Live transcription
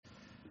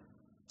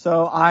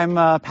So I'm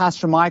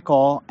Pastor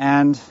Michael,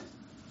 and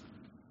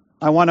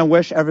I want to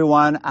wish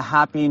everyone a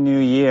happy new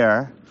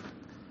year.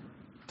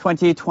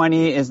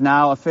 2020 is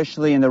now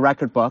officially in the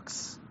record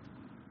books,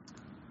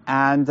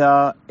 and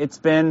it's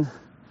been,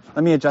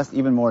 let me adjust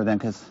even more then,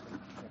 because,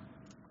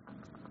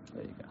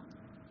 there you go.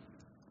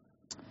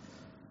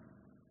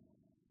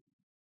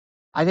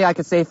 I think I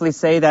could safely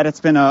say that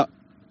it's been a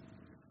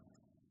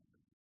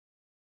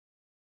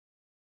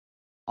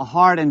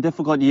hard and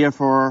difficult year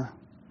for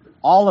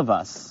all of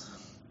us.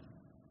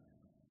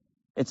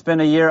 It's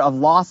been a year of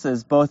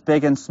losses, both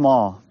big and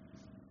small.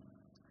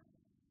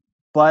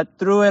 But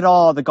through it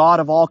all, the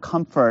God of all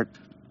comfort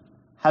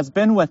has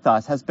been with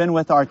us, has been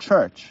with our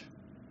church.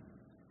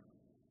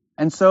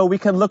 And so we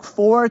can look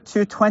forward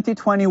to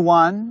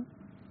 2021,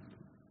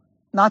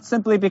 not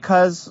simply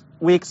because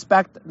we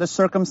expect the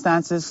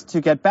circumstances to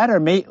get better.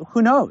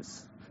 Who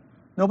knows?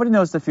 Nobody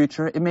knows the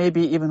future. It may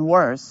be even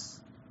worse.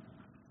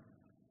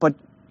 But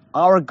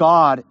our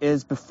God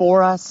is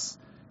before us.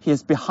 He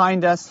is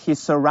behind us. He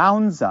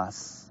surrounds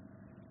us.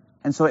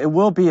 And so it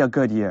will be a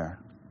good year.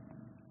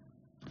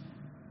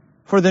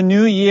 For the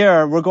new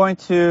year, we're going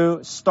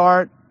to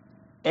start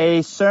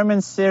a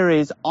sermon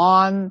series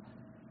on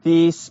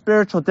the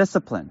spiritual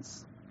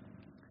disciplines.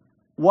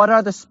 What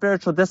are the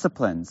spiritual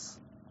disciplines?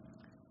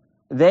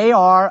 They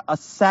are a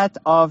set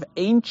of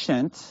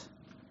ancient,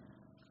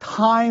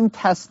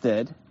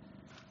 time-tested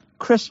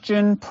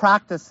Christian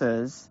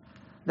practices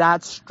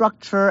that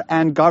structure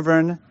and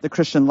govern the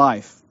Christian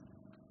life.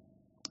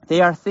 They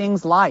are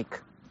things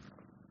like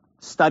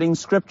studying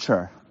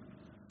Scripture,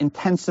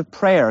 intensive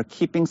prayer,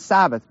 keeping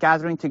Sabbath,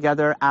 gathering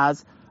together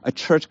as a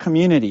church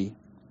community.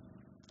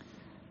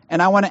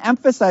 And I want to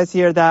emphasize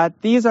here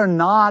that these are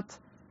not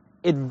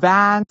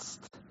advanced,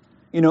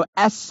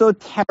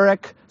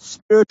 esoteric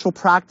spiritual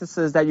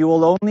practices that you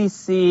will only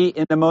see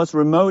in the most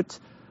remote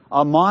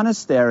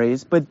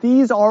monasteries, but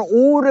these are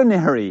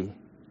ordinary,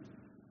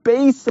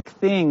 basic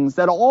things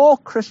that all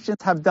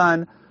Christians have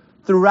done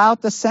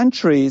throughout the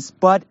centuries,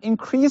 but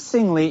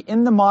increasingly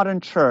in the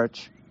modern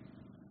church,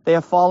 they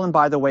have fallen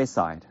by the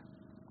wayside.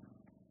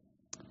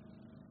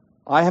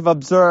 I have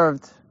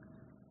observed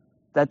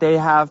that they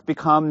have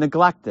become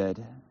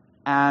neglected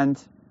and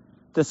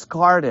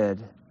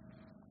discarded,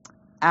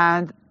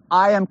 and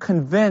I am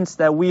convinced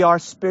that we are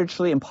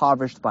spiritually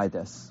impoverished by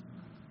this.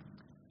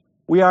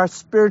 We are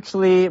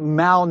spiritually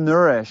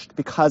malnourished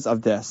because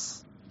of this.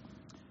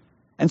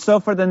 And so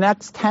for the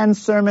next 10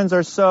 sermons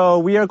or so,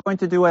 we are going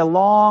to do a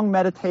long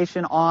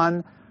meditation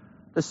on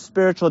the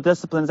spiritual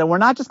disciplines. And we're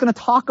not just going to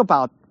talk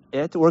about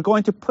it, we're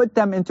going to put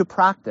them into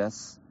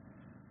practice.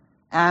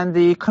 And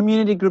the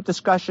community group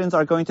discussions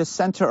are going to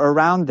center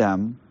around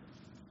them.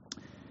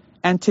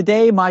 And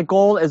today my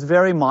goal is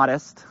very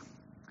modest.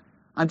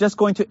 I'm just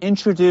going to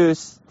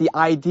introduce the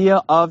idea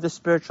of the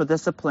spiritual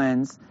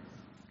disciplines.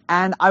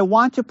 And I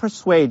want to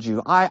persuade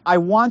you. I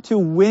want to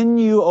win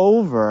you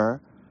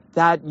over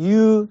that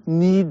you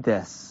need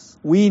this.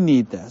 We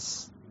need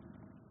this.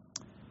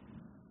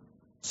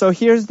 So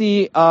here's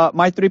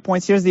my 3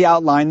 points. Here's the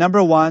outline.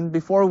 Number one,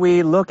 before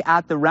we look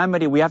at the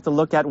remedy, we have to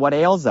look at what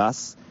ails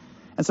us.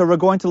 And so we're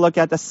going to look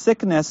at the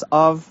sickness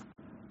of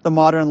the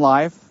modern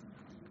life.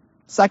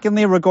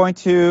 Secondly, I'm going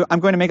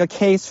to make a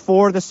case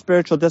for the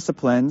spiritual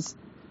disciplines.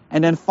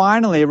 And then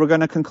finally, we're going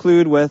to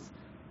conclude with,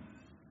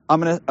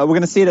 we're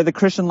going to see that the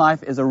Christian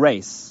life is a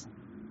race.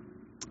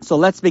 So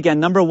let's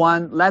begin. Number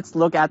one, let's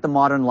look at the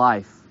modern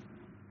life.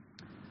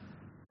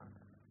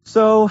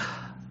 So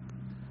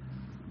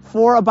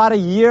for about a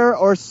year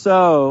or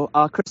so,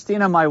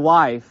 Christina, my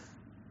wife,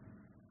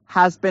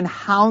 has been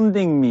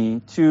hounding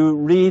me to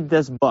read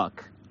this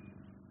book.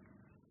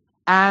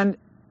 And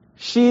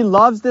she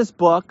loves this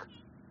book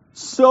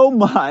so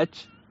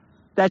much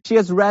that she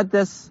has read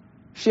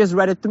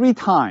it 3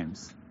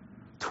 times.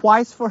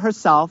 Twice for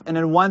herself and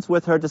then once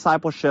with her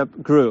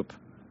discipleship group.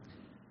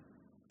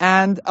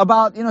 And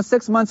about,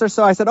 6 months or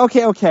so, I said,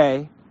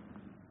 okay.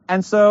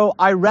 And so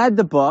I read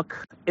the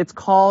book. It's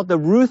called The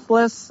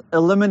Ruthless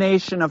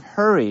Elimination of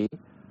Hurry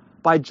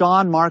by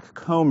John Mark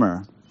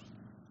Comer.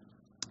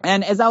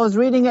 And as I was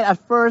reading it at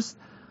first,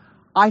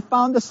 I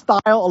found the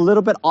style a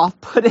little bit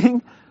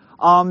off-putting.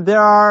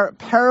 There are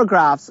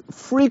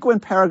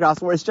frequent paragraphs,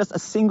 where it's just a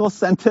single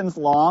sentence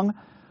long.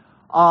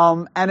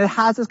 And it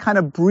has this kind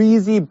of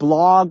breezy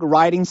blog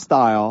writing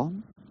style.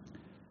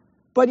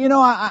 But,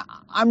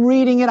 I'm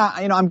reading it,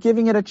 I'm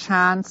giving it a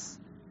chance.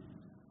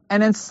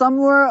 And then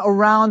somewhere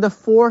around the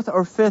 4th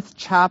or 5th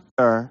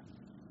chapter,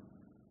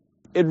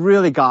 it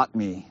really got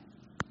me.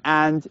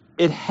 And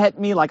it hit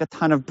me like a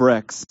ton of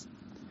bricks.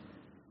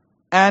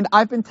 And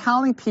I've been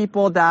telling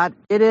people that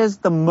it is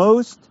the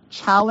most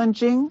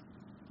challenging,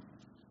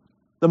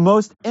 the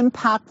most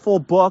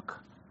impactful book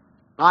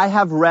I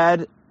have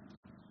read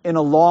in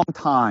a long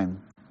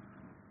time.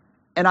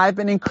 And I've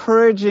been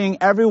encouraging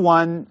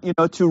everyone,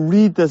 to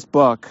read this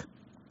book.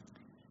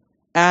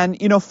 And,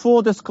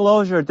 full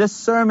disclosure, this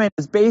sermon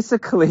is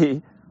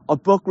basically a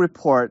book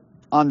report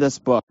on this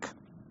book.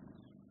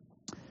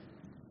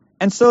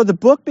 And so the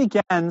book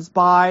begins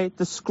by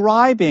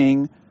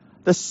describing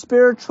the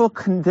spiritual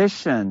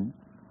condition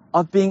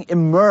of being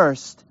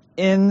immersed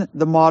in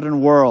the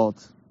modern world.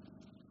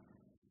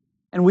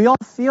 And we all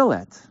feel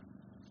it.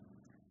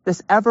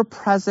 This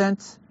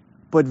ever-present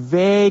but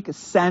vague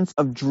sense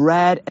of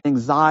dread and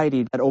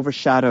anxiety that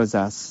overshadows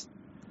us.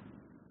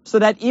 So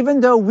that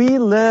even though we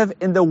live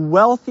in the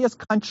wealthiest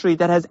country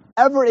that has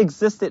ever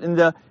existed in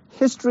the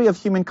history of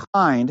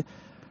humankind,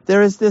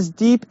 there is this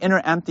deep inner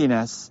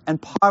emptiness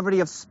and poverty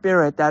of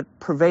spirit that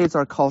pervades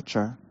our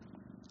culture.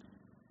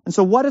 And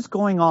so what is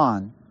going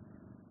on?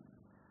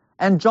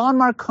 And John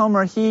Mark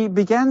Comer, he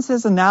begins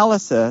his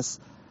analysis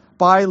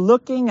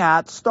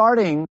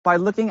starting by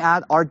looking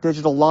at our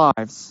digital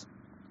lives.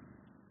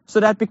 So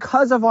that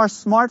because of our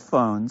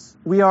smartphones,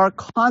 we are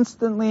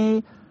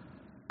constantly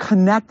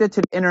connected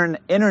to the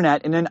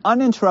internet in an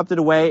uninterrupted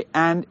way,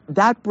 and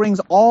that brings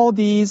all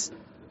these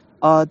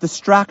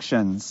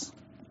distractions.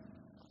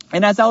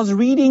 And as I was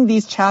reading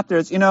these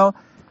chapters,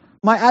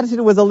 my attitude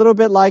was a little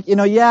bit like,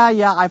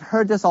 I've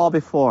heard this all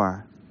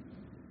before.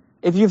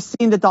 If you've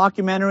seen the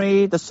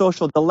documentary, The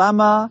Social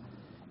Dilemma,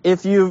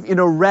 if you've,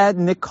 read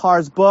Nick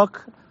Carr's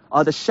book,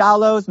 The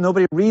Shallows,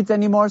 nobody reads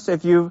anymore. So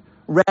if you've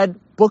read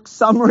book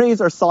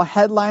summaries or saw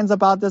headlines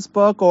about this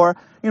book, or,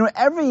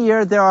 every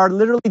year there are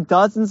literally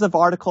dozens of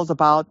articles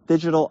about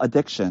digital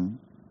addiction.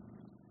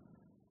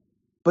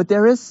 But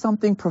there is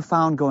something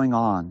profound going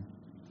on.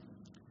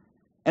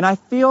 And I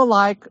feel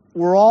like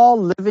we're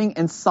all living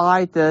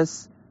inside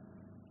this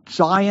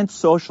giant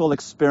social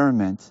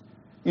experiment.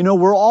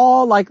 We're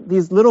all like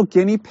these little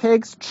guinea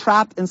pigs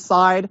trapped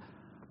inside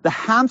the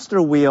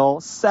hamster wheel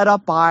set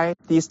up by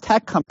these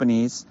tech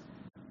companies,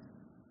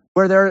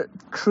 where they're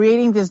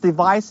creating these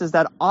devices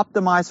that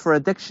optimize for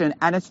addiction,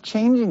 and it's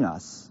changing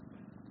us.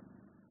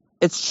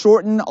 It's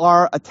shortened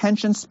our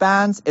attention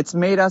spans. It's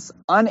made us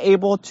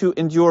unable to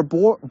endure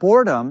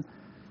boredom.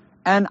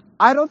 And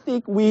I don't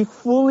think we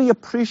fully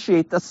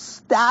appreciate the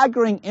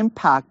staggering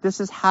impact this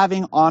is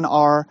having on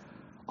our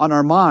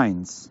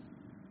minds.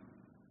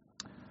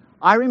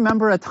 I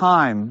remember a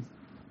time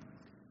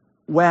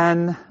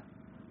when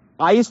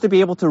I used to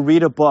be able to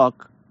read a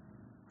book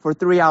for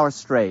 3 hours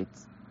straight.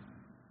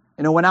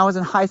 When I was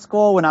in high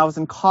school, when I was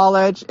in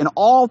college, and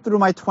all through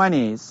my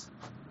 20s,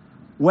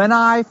 when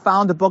I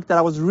found a book that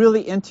I was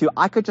really into,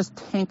 I could just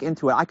tank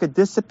into it. I could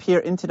disappear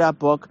into that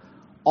book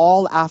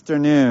all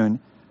afternoon.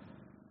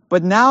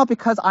 But now,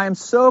 because I am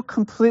so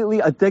completely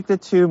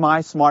addicted to my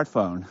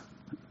smartphone,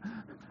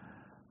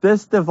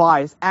 this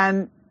device,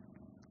 and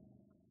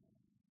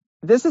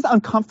this is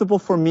uncomfortable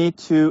for me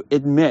to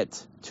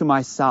admit to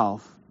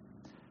myself.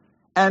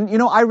 And,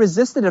 I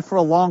resisted it for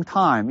a long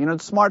time. The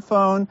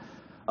smartphone,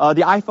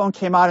 the iPhone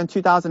came out in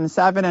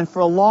 2007, and for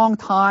a long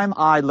time,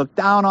 I looked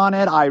down on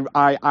it.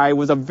 I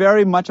was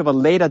very much of a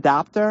late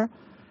adapter,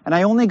 and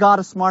I only got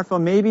a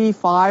smartphone maybe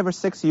 5 or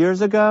 6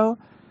 years ago,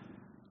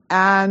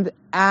 and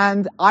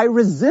I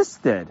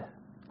resisted,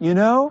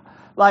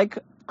 Like,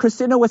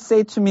 Christina would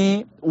say to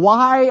me,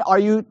 why are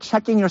you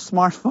checking your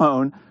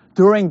smartphone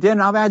during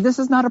dinner? I mean, this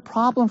is not a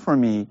problem for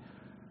me.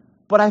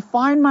 But I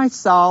find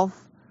myself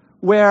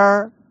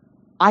where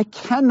I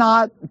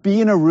cannot be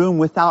in a room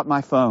without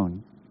my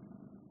phone.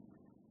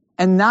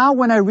 And now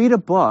when I read a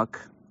book,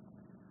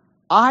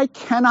 I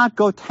cannot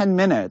go 10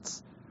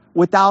 minutes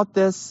without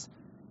this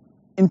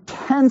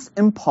intense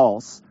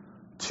impulse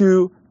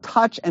to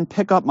touch and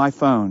pick up my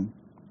phone.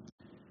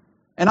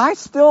 And I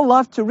still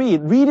love to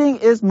read. Reading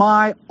is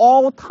my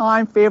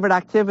all-time favorite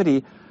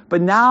activity.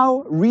 But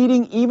now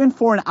reading even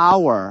for an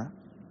hour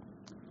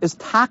is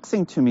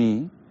taxing to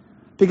me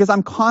because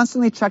I'm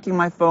constantly checking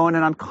my phone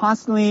and I'm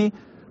constantly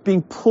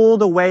being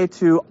pulled away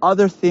to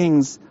other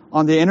things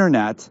on the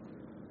internet.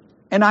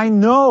 And I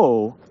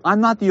know I'm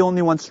not the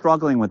only one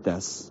struggling with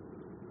this.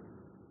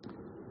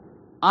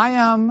 I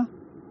am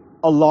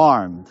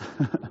alarmed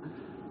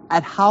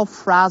at how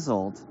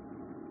frazzled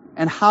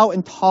and how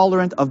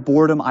intolerant of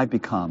boredom I've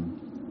become.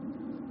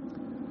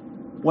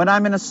 When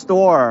I'm in a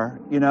store,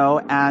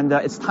 and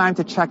it's time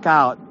to check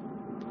out,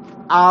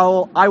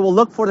 I will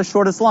look for the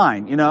shortest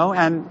line,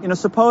 and,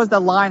 suppose the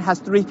line has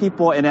 3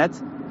 people in it.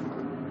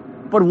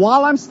 But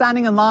while I'm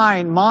standing in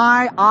line,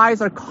 my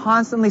eyes are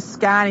constantly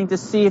scanning to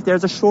see if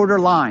there's a shorter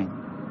line.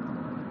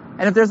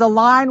 And if there's a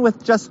line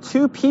with just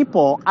 2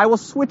 people, I will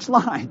switch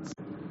lines.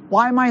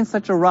 Why am I in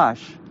such a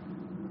rush?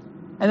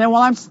 And then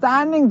while I'm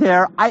standing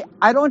there,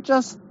 I don't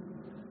just,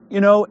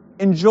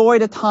 enjoy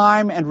the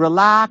time and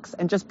relax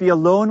and just be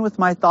alone with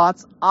my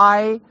thoughts.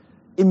 I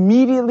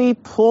immediately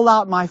pull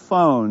out my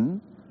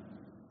phone.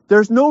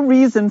 There's no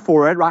reason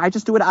for it, right? I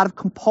just do it out of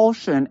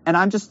compulsion, and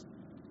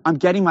I'm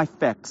getting my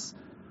fix.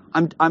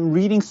 I'm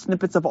reading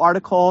snippets of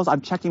articles,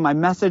 I'm checking my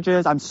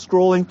messages, I'm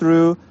scrolling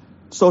through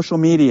social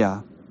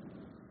media.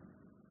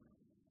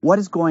 What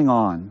is going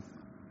on?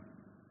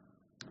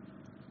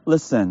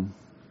 Listen,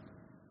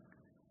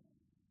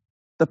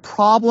 the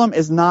problem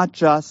is not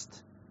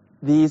just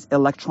these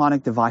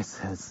electronic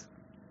devices.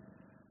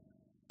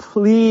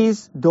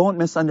 Please don't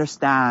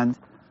misunderstand.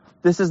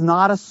 This is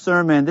not a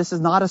sermon. This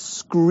is not a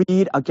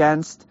screed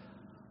against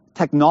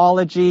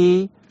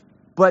technology.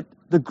 But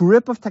the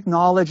grip of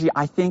technology,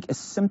 I think, is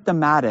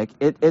symptomatic.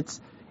 It's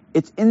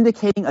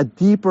indicating a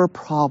deeper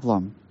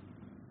problem.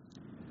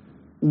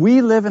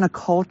 We live in a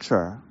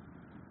culture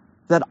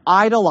that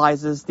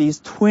idolizes these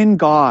twin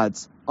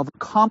gods of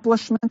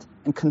accomplishment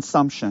and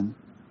consumption.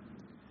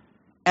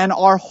 And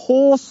our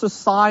whole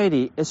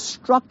society is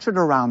structured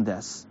around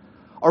this,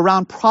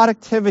 around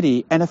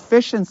productivity and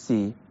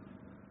efficiency,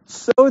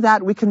 so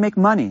that we can make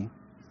money.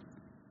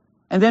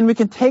 And then we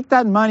can take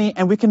that money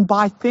and we can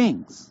buy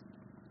things.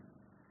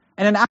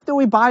 And then after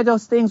we buy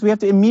those things, we have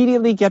to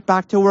immediately get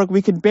back to work.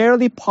 We can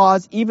barely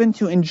pause even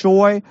to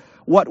enjoy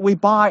what we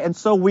buy. And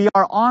so we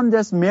are on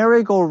this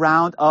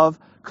merry-go-round of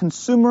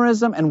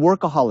consumerism and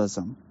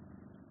workaholism.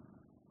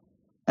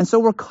 And so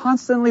we're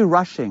constantly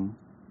rushing.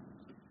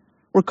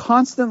 We're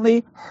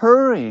constantly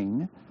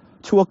hurrying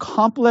to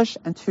accomplish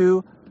and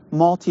to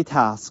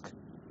multitask.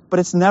 But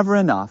it's never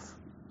enough.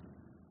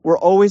 We're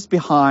always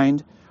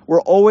behind.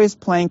 We're always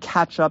playing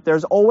catch up.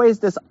 There's always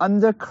this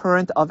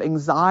undercurrent of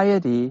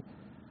anxiety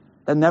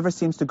that never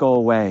seems to go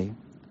away.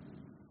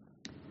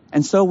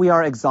 And so we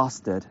are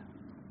exhausted.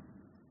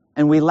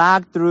 And we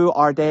lag through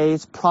our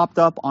days propped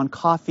up on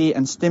coffee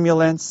and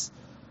stimulants.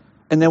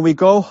 And then we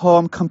go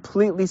home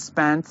completely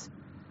spent.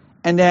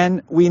 And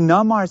then we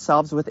numb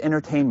ourselves with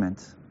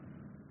entertainment.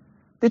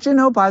 Did you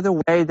know, by the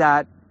way,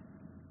 that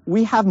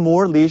we have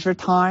more leisure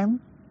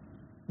time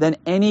than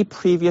any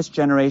previous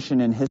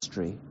generation in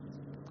history?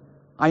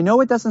 I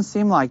know it doesn't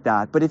seem like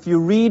that, but if you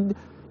read,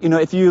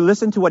 if you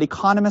listen to what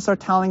economists are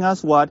telling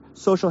us, what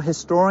social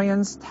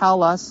historians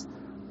tell us,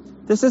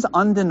 this is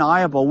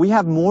undeniable. We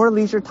have more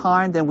leisure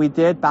time than we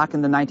did back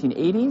in the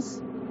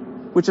 1980s,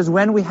 which is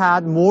when we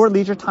had more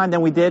leisure time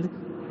than we did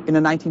in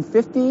the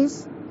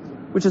 1950s,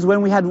 which is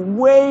when we had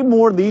way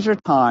more leisure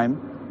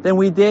time than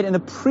we did in the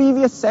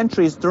previous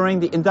centuries during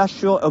the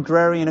industrial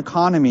agrarian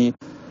economy.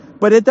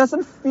 But it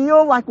doesn't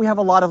feel like we have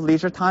a lot of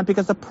leisure time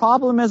because the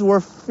problem is we're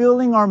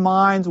filling our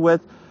minds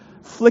with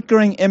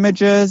flickering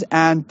images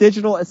and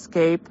digital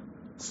escape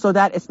so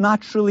that it's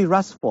not truly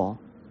restful.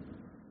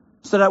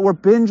 So that we're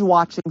binge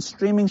watching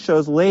streaming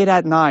shows late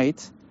at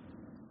night,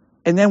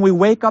 and then we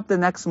wake up the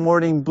next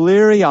morning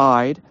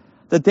bleary-eyed.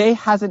 The day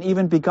hasn't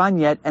even begun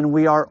yet, and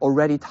we are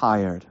already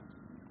tired.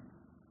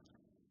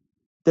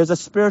 There's a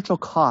spiritual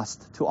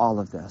cost to all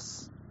of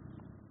this.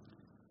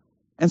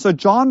 And so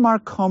John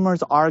Mark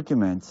Comer's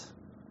argument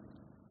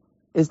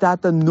is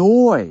that the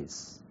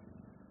noise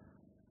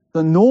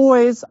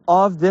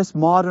of this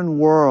modern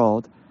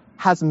world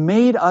has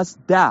made us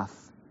deaf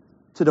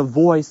to the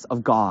voice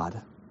of God.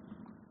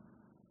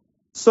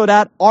 So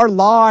that our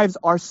lives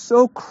are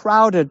so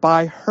crowded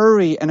by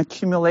hurry and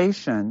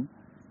accumulation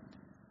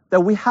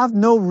that we have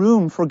no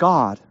room for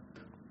God.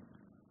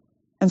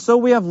 And so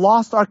we have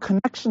lost our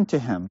connection to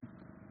Him.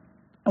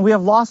 And we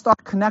have lost our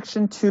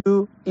connection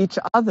to each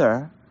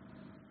other.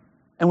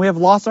 And we have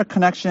lost our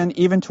connection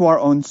even to our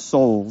own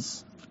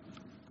souls.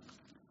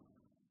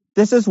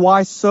 This is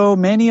why so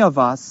many of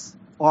us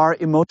are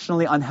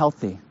emotionally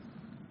unhealthy.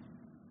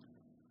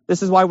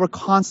 This is why we're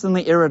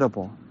constantly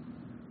irritable.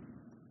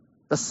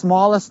 The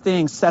smallest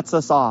thing sets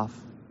us off.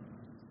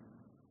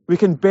 We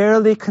can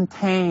barely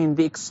contain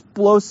the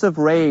explosive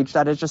rage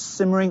that is just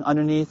simmering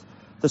underneath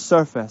the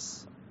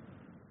surface.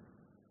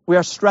 We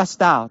are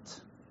stressed out.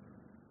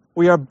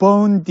 We are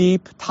bone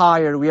deep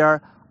tired. We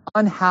are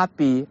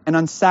unhappy and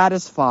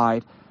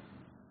unsatisfied.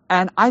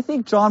 And I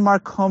think John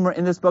Mark Comer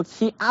in this book,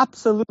 he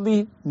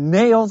absolutely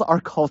nails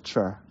our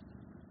culture.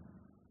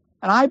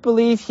 And I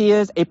believe he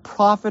is a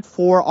prophet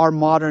for our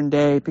modern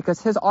day because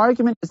his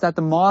argument is that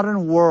the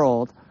modern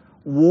world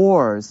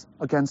wars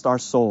against our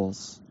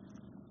souls.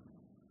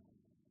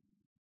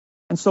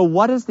 And so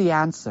what is the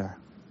answer?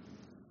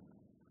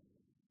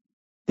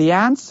 The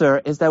answer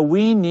is that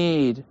we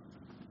need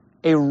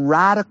a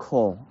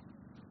radical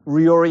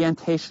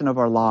reorientation of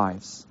our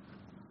lives.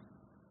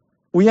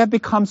 We have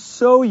become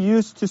so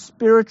used to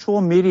spiritual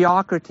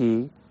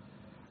mediocrity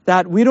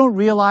that we don't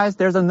realize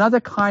there's another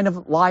kind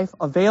of life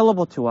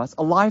available to us,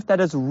 a life that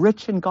is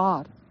rich in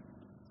God,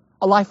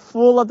 a life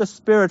full of the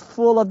Spirit,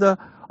 full of the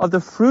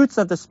fruits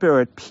of the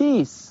Spirit,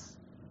 peace,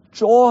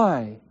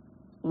 joy,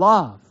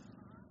 love.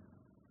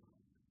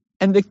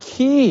 And the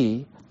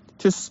key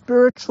to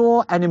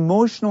spiritual and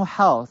emotional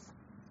health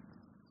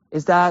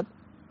is that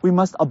we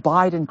must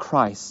abide in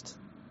Christ.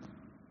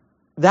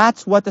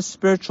 That's what the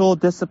spiritual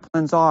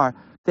disciplines are.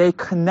 They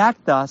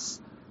connect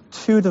us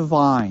to the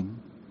vine.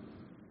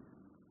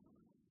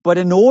 But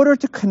in order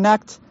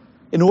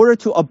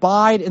to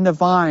abide in the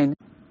vine,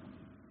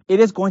 it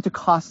is going to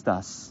cost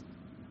us.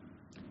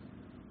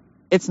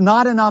 It's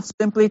not enough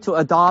simply to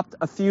adopt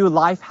a few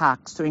life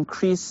hacks to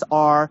increase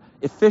our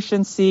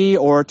efficiency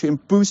or to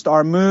boost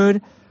our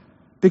mood,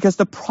 because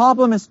the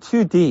problem is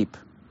too deep.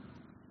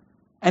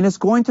 And it's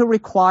going to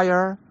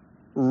require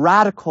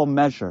radical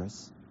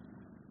measures.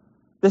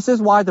 This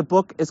is why the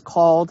book is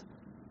called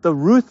The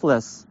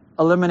Ruthless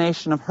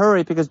Elimination of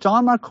Hurry, because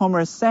John Mark Comer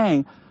is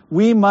saying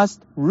we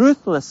must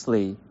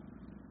ruthlessly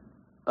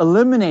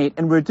eliminate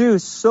and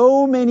reduce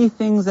so many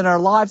things in our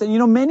lives.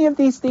 And many of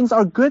these things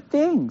are good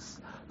things.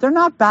 They're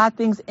not bad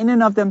things in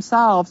and of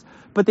themselves,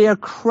 but they are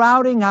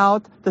crowding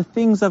out the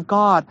things of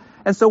God.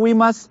 And so we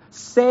must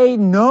say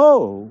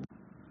no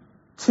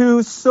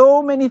to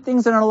so many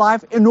things in our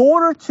life in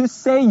order to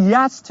say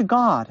yes to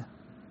God.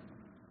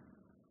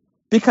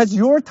 Because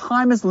your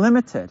time is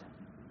limited.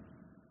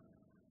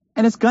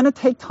 And it's going to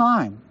take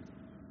time.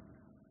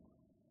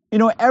 You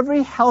know,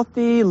 every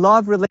healthy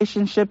love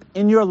relationship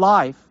in your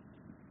life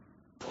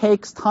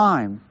takes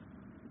time.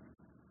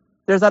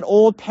 There's that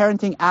old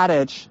parenting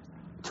adage,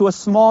 to a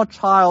small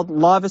child,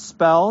 love is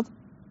spelled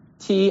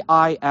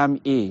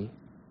T-I-M-E.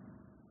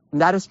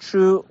 And that is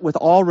true with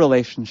all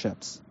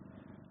relationships.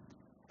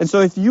 And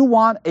so if you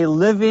want a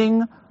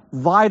living,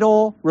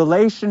 vital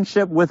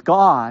relationship with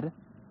God,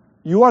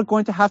 you are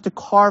going to have to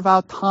carve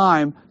out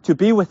time to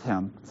be with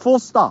Him. Full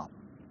stop.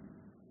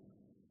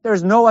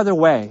 There's no other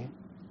way.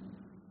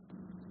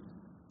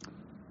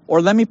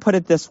 Or let me put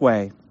it this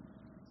way.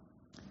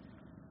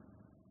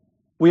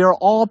 We are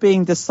all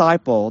being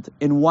discipled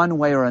in one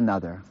way or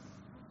another.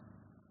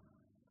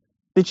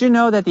 Did you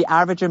know that the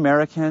average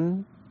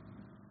American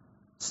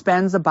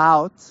spends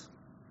about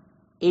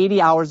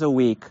 80 hours a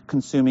week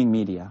consuming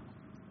media?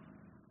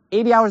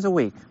 80 hours a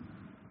week.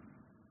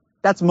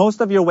 That's most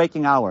of your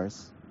waking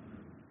hours.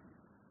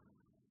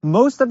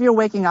 Most of your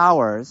waking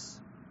hours,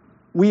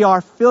 we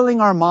are filling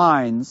our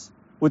minds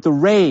with the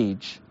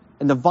rage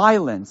and the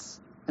violence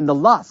and the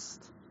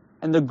lust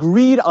and the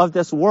greed of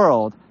this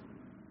world.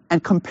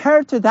 And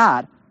compared to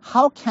that,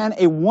 how can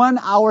a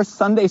 1-hour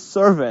Sunday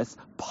service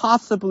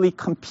possibly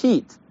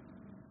compete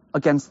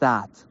against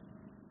that?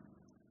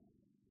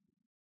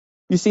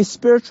 You see,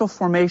 spiritual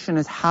formation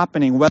is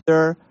happening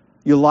whether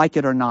you like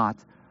it or not,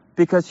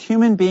 because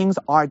human beings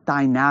are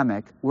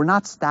dynamic. We're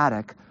not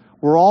static.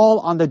 We're all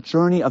on the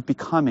journey of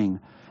becoming.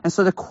 And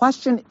so the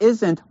question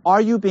isn't,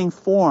 are you being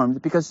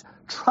formed? Because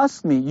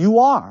trust me, you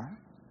are.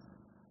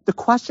 The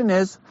question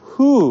is,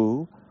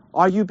 who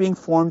are you being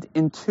formed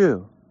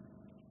into?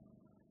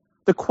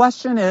 The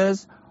question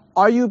is,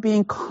 are you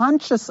being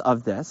conscious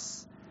of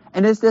this?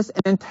 And is this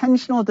an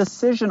intentional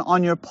decision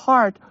on your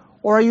part,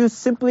 or are you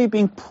simply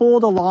being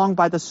pulled along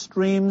by the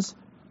streams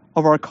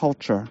of our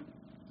culture?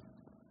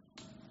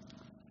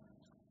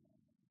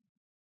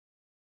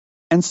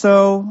 And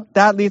so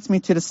that leads me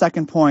to the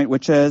second point,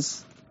 which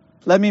is,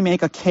 let me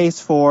make a case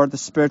for the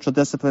spiritual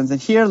disciplines.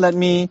 And here, let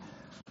me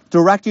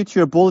direct you to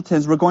your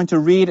bulletins. We're going to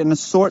read an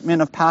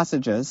assortment of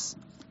passages.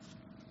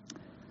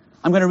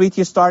 I'm going to read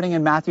to you starting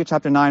in Matthew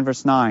chapter 9,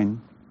 verse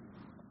 9.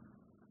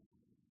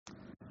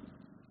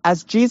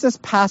 As Jesus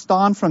passed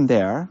on from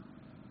there,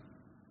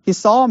 he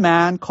saw a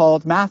man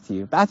called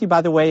Matthew. Matthew,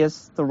 by the way,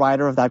 is the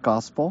writer of that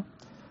gospel,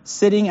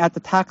 sitting at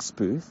the tax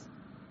booth.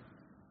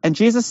 And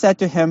Jesus said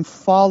to him,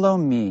 "Follow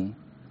me."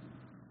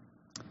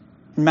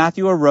 And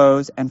Matthew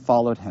arose and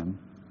followed him.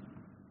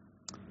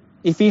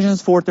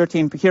 Ephesians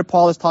 4:13. Here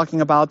Paul is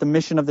talking about the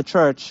mission of the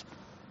church.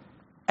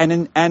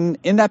 And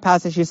in that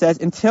passage he says,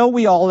 "Until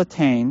we all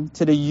attain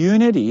to the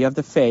unity of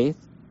the faith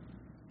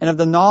and of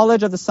the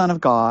knowledge of the Son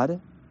of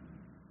God,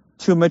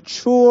 to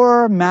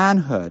mature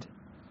manhood,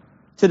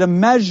 to the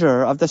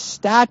measure of the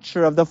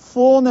stature of the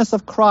fullness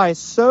of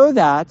Christ, so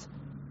that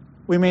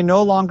we may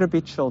no longer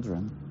be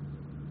children."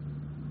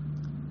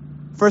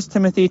 1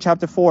 Timothy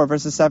chapter 4,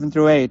 verses 7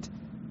 through 8.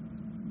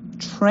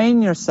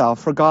 Train yourself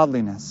for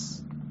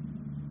godliness.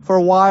 For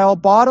while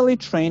bodily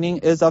training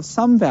is of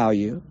some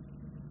value,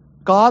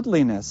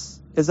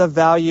 godliness is of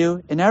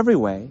value in every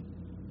way,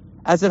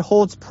 as it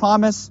holds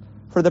promise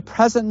for the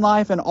present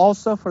life and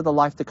also for the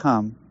life to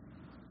come.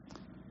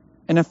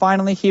 And then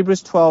finally,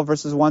 Hebrews 12,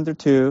 verses 1 through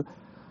 2.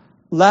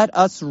 Let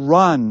us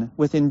run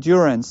with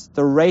endurance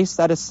the race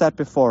that is set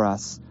before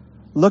us,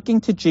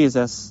 looking to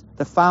Jesus,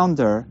 the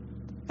founder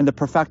and the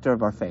perfecter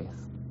of our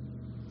faith.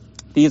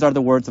 These are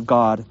the words of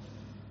God.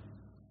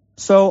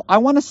 So I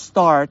want to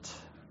start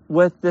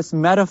with this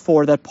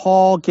metaphor that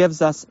Paul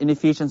gives us in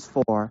Ephesians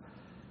 4.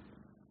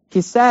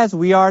 He says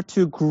we are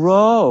to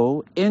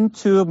grow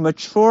into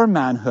mature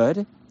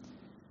manhood,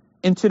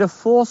 into the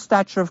full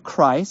stature of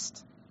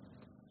Christ,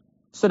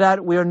 so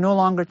that we are no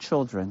longer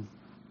children.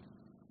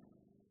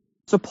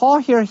 So Paul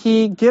here,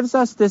 he gives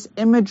us this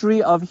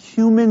imagery of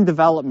human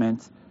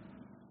development,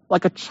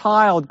 like a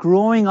child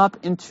growing up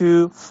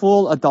into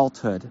full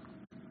adulthood.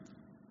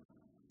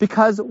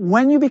 Because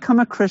when you become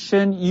a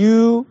Christian,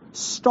 you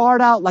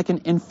start out like an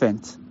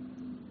infant.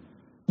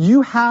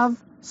 You have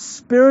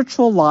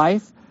spiritual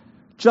life,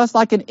 just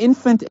like an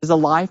infant is a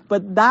life,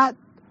 but that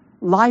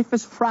life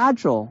is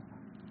fragile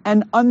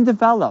and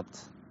undeveloped.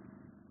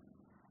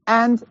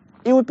 And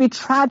it would be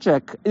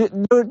tragic.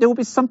 There would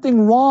be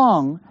something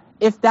wrong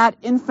if that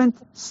infant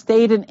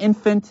stayed an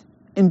infant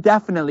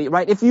indefinitely,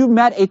 right? If you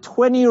met a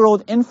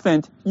 20-year-old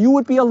infant, you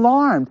would be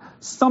alarmed.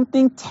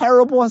 Something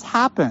terrible has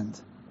happened.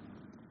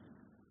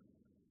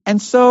 And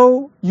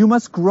so you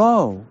must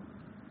grow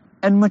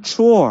and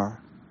mature.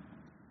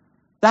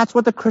 That's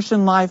what the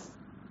Christian life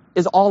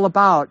is all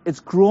about. It's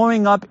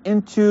growing up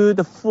into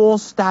the full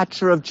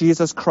stature of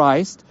Jesus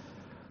Christ,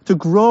 to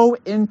grow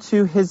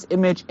into His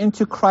image,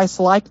 into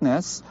Christ's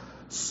likeness,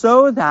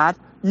 so that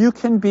you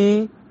can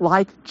be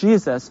like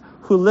Jesus,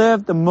 who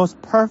lived the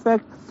most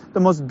perfect, the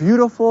most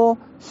beautiful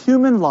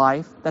human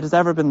life that has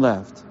ever been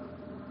lived.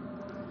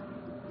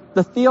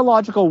 The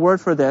theological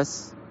word for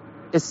this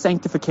is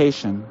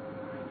sanctification.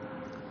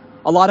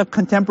 A lot of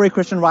contemporary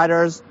Christian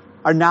writers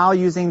are now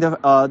using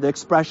the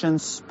expression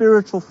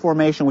spiritual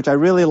formation, which I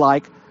really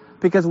like,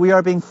 because we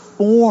are being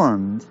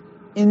formed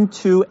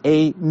into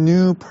a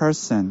new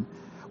person.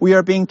 We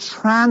are being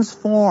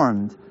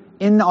transformed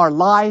in our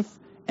life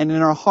and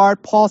in our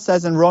heart. Paul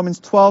says in Romans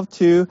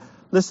 12:2,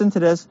 listen to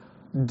this,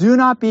 do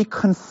not be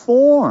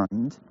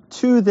conformed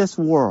to this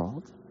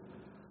world,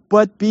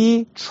 but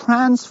be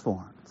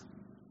transformed.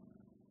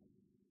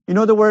 You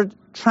know, the word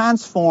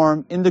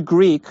transform in the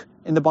Greek,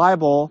 in the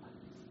Bible,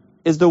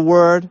 is the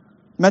word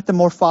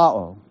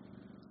metamorphao.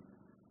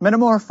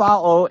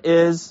 Metamorphao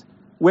is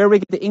where we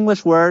get the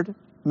English word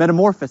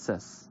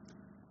metamorphosis.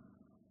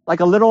 Like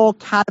a little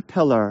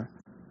caterpillar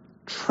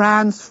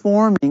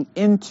transforming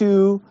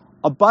into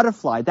a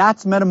butterfly.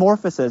 That's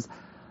metamorphosis.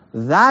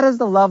 That is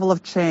the level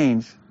of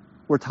change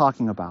we're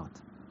talking about.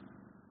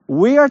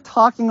 We are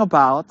talking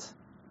about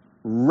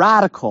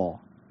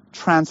radical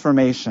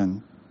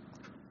transformation.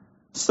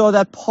 So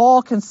that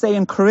Paul can say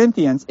in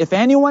Corinthians, if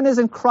anyone is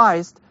in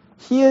Christ,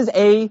 he is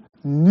a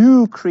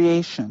new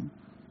creation.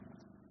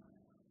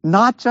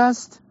 Not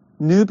just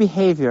new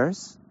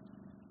behaviors,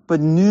 but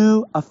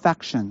new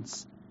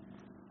affections.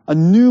 A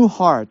new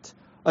heart,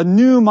 a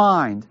new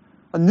mind,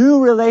 a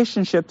new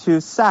relationship to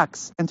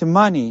sex and to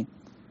money.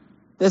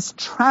 This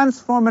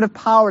transformative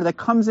power that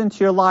comes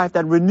into your life,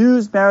 that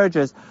renews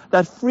marriages,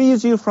 that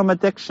frees you from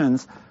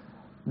addictions.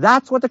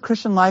 That's what the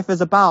Christian life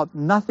is about,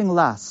 nothing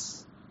less.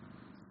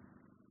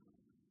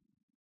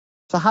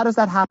 So how does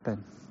that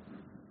happen?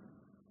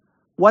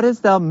 What is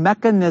the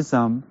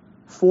mechanism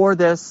for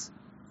this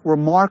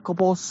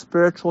remarkable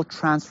spiritual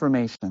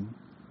transformation?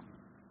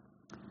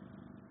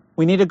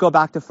 We need to go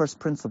back to first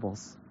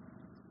principles.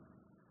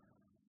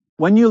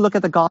 When you look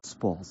at the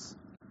Gospels,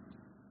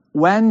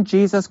 when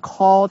Jesus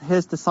called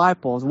his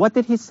disciples, what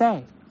did he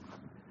say?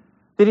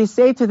 Did he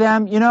say to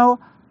them,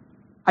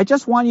 I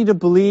just want you to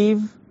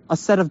believe a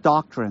set of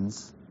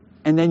doctrines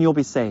and then you'll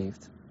be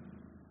saved?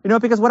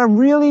 Because what I'm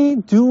really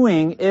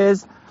doing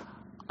is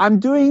I'm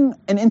doing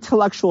an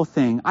intellectual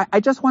thing. I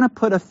just want to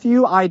put a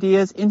few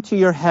ideas into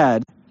your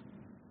head.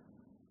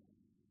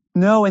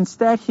 No,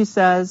 instead he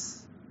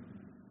says,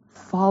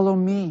 follow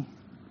me.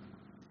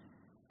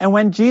 And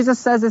when Jesus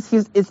says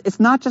this, it's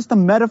not just a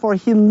metaphor.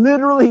 He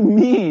literally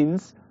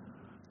means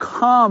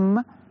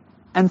come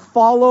and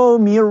follow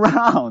me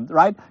around,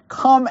 right?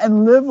 Come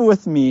and live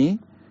with me.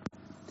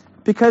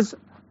 Because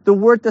the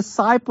word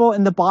disciple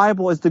in the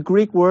Bible is the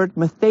Greek word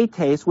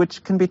mathetes,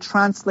 which can be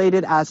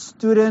translated as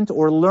student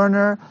or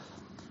learner.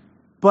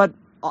 But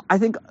I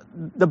think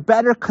the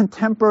better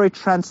contemporary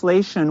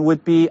translation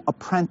would be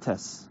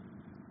apprentice.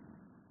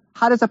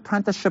 How does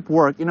apprenticeship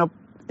work?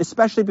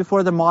 Especially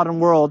before the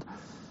modern world,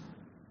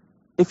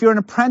 if you're an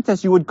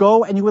apprentice, you would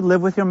go and you would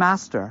live with your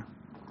master.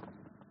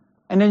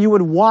 And then you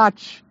would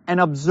watch and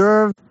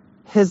observe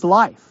his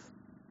life.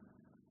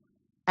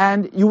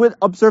 And you would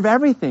observe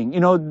everything,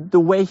 the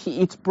way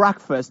he eats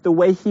breakfast, the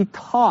way he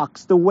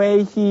talks, the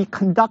way he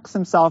conducts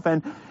himself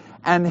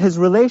and his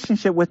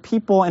relationship with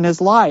people in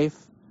his life.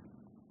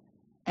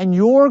 And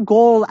your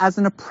goal as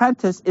an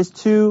apprentice is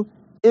to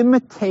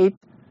imitate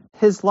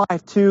his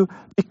life, to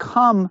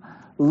become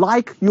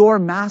like your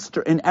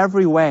master in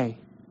every way.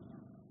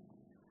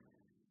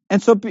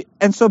 And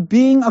so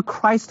being a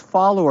Christ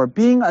follower,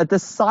 being a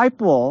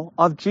disciple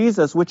of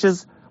Jesus, which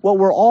is what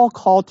we're all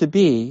called to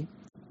be,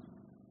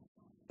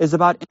 is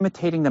about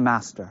imitating the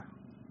master,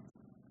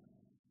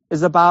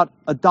 is about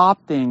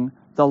adopting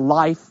the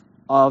life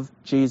of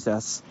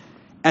Jesus.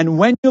 And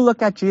when you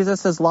look at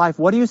Jesus' life,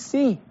 what do you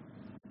see?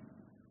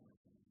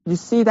 You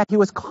see that he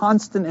was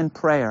constant in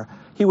prayer.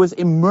 He was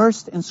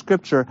immersed in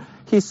Scripture.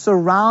 He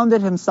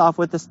surrounded himself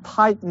with this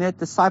tight-knit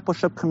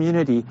discipleship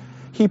community.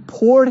 He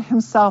poured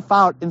himself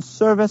out in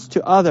service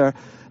to others.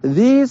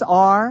 These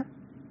are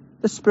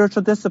the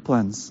spiritual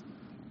disciplines.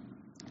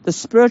 The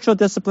spiritual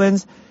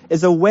disciplines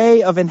is a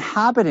way of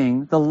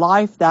inhabiting the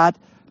life that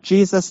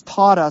Jesus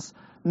taught us,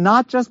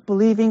 not just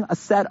believing a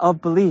set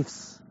of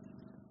beliefs.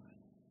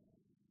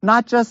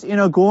 Not just,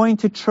 going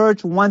to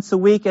church once a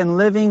week and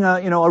living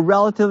a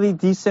relatively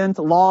decent,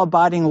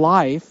 law-abiding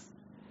life.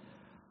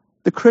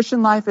 The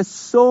Christian life is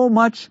so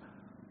much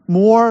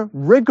more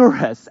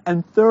rigorous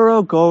and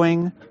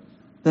thoroughgoing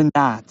than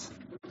that.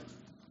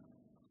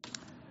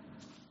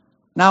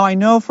 Now, I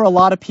know for a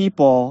lot of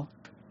people,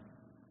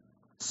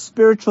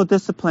 spiritual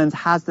disciplines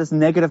has this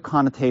negative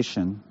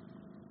connotation.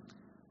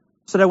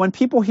 So that when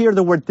people hear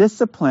the word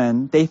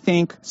discipline, they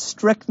think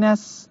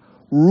strictness,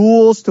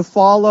 rules to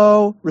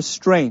follow,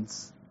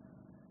 restraints.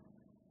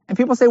 And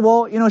people say,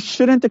 well,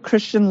 shouldn't the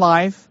Christian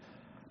life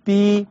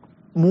be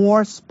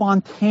more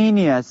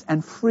spontaneous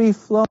and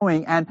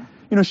free-flowing? And,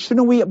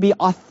 shouldn't we be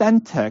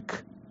authentic?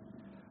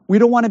 We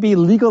don't want to be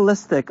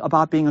legalistic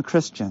about being a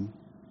Christian.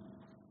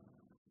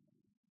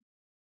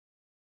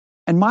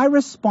 And my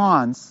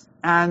response,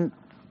 and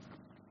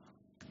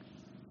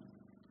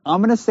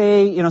I'm going to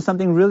say,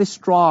 something really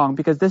strong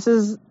because this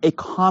is a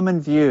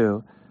common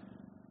view.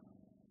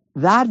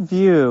 That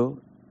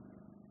view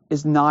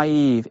is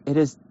naive. It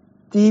is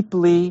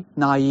deeply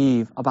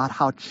naive about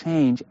how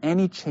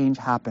any change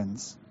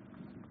happens.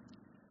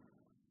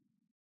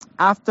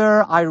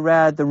 After I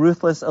read The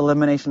Ruthless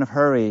Elimination of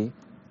Hurry,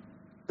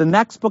 the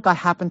next book I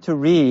happened to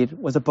read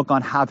was a book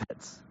on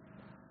habits.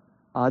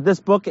 This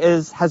book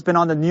has been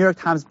on the New York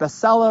Times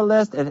bestseller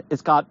list.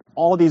 It's got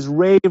all these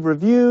rave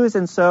reviews,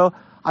 and so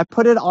I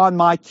put it on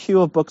my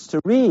queue of books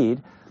to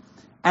read,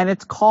 and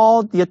it's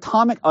called The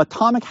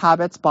Atomic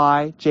Habits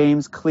by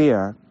James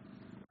Clear.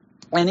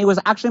 And it was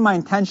actually my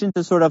intention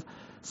to sort of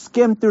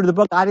skim through the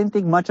book. I didn't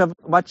think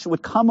much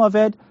would come of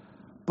it,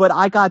 but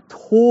I got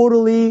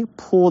totally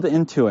pulled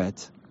into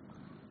it.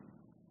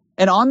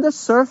 And on the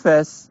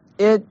surface,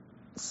 it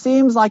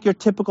seems like your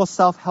typical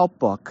self-help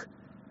book.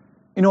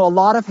 A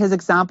lot of his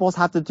examples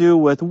have to do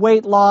with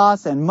weight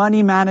loss and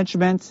money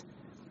management.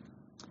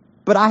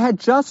 But I had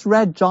just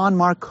read John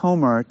Mark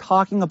Comer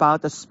talking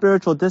about the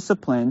spiritual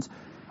disciplines.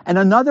 And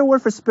another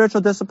word for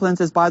spiritual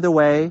disciplines is, by the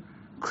way,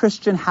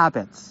 Christian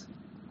habits.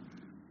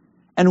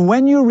 And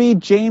when you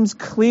read James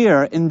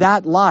Clear in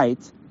that light,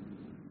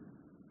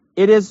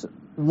 it is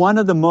one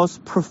of the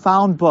most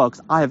profound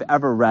books I have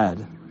ever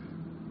read.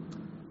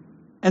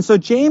 And so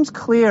James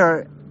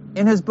Clear,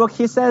 in his book,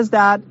 he says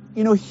that,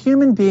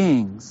 human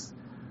beings,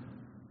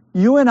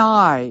 you and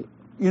I,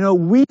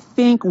 we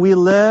think we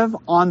live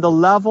on the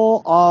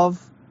level of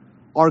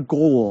our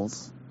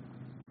goals.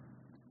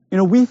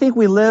 We think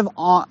we live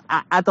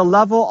at the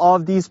level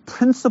of these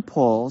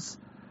principles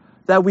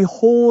that we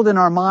hold in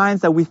our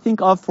minds, that we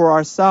think of for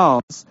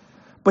ourselves.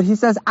 But he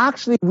says,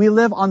 actually, we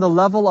live on the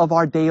level of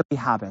our daily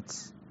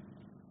habits.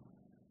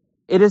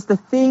 It is the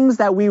things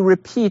that we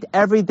repeat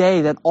every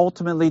day that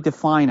ultimately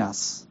define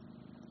us.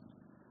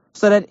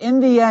 So that in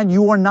the end,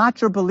 you are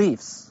not your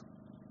beliefs.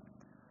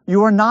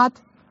 You are not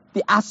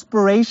the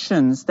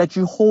aspirations that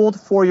you hold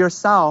for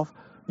yourself.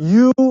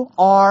 You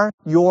are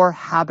your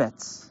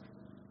habits.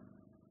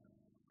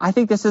 I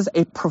think this is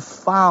a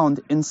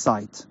profound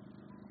insight.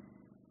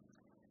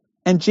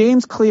 And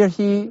James Clear,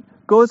 he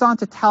goes on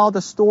to tell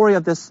the story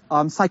of this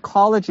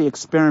psychology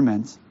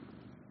experiment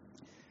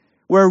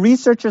where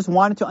researchers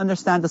wanted to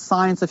understand the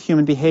science of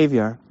human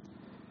behavior.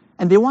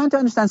 And they wanted to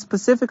understand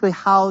specifically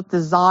how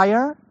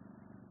desire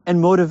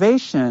and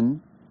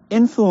motivation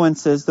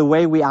influences the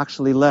way we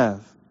actually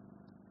live.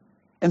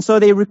 And so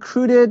they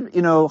recruited,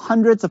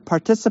 hundreds of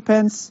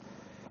participants,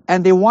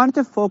 and they wanted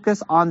to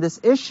focus on this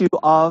issue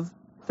of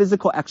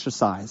physical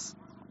exercise.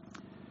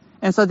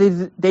 And so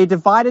they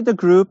divided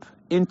all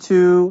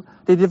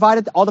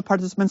the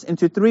participants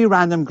into 3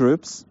 random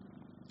groups.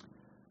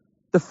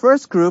 The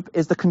first group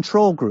is the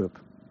control group.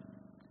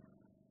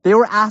 They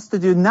were asked to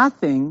do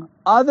nothing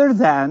other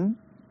than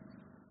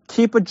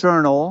keep a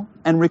journal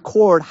and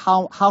record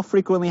how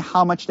frequently,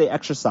 how much they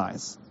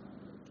exercise.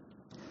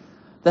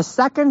 The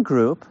second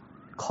group,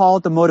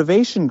 called the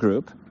motivation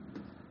group,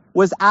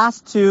 was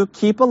asked to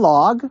keep a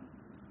log,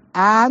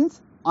 and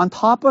on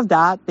top of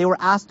that, they were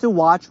asked to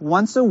watch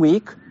once a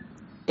week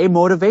a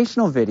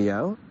motivational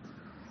video.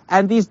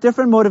 And these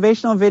different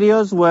motivational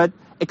videos would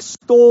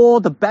extol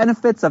the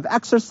benefits of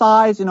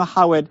exercise,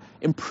 how it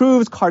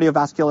improves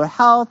cardiovascular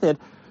health, it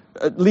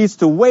leads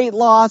to weight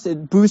loss,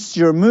 it boosts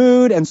your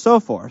mood, and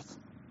so forth.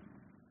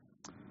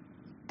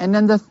 And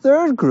then the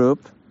third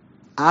group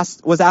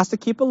was asked to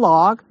keep a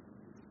log,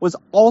 was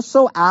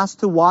also asked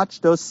to watch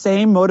those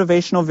same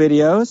motivational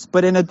videos,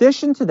 but in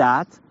addition to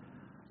that,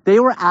 they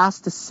were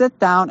asked to sit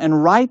down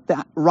and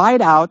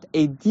write out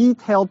a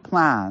detailed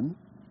plan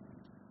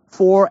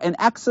for an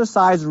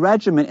exercise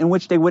regimen in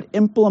which they would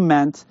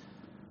implement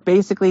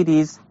basically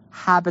these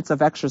habits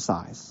of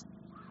exercise.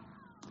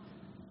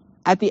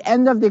 At the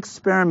end of the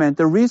experiment,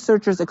 the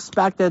researchers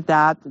expected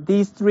that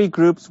these 3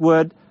 groups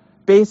would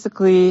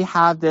basically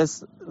have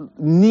this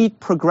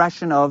neat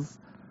progression of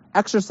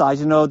exercise.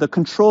 The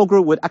control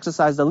group would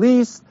exercise the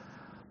least,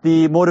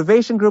 the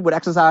motivation group would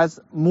exercise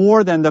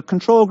more than the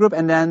control group,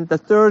 and then the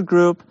third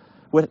group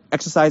would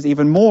exercise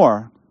even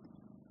more.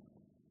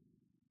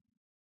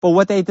 But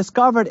what they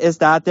discovered is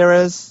that there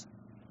is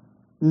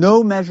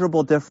no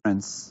measurable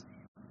difference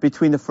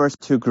between the first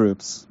 2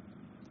 groups.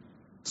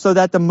 So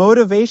that the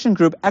motivation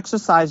group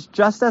exercised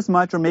just as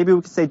much, or maybe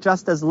we could say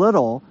just as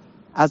little,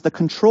 as the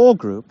control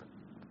group.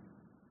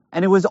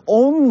 And it was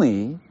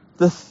only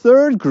the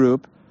third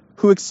group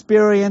who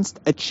experienced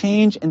a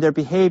change in their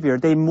behavior.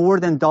 They more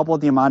than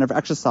doubled the amount of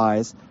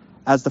exercise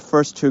as the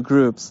first 2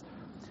 groups.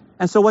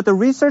 And so what the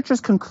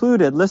researchers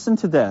concluded, listen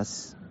to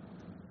this,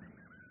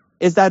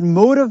 is that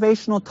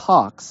motivational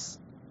talks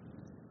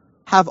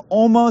have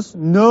almost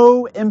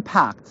no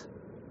impact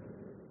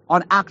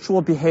on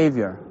actual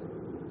behavior.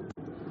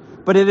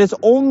 But it is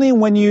only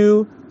when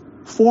you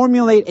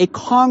formulate a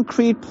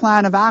concrete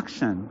plan of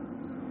action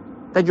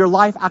that your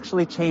life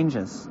actually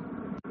changes.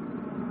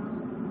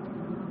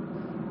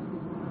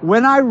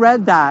 When I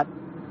read that,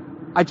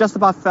 I just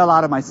about fell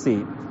out of my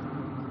seat.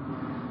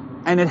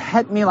 And it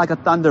hit me like a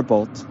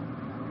thunderbolt.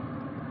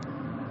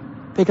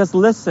 Because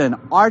listen,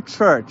 our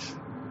church,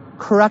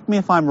 correct me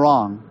if I'm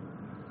wrong,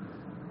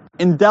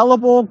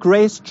 Indelible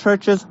Grace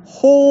Church's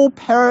whole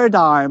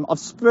paradigm of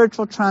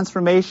spiritual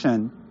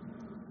transformation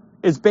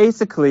is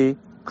basically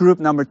group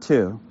number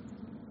 2.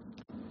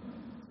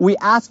 We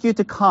ask you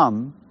to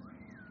come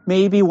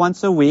maybe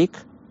once a week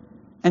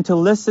and to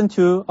listen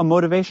to a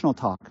motivational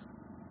talk.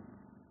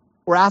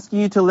 We're asking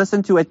you to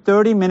listen to a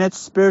 30-minute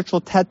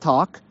spiritual TED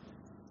Talk,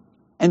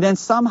 and then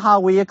somehow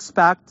we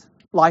expect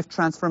life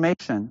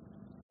transformation.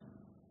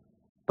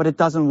 But it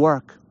doesn't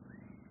work,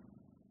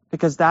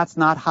 because that's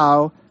not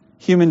how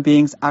human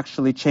beings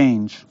actually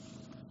change.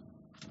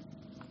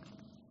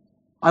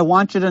 I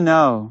want you to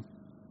know,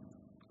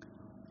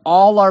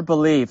 all our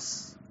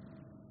beliefs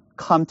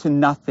come to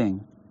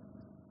nothing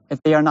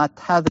if they are not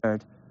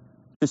tethered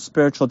to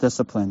spiritual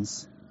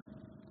disciplines.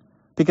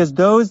 Because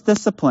those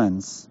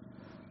disciplines,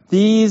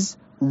 these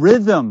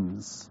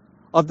rhythms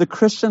of the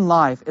Christian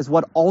life, is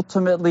what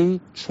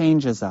ultimately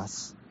changes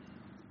us.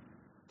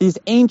 These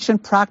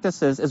ancient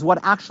practices is what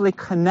actually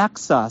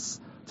connects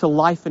us to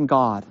life in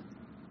God.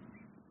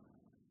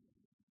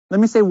 Let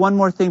me say one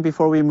more thing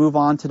before we move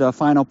on to the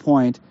final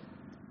point.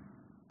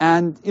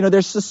 And,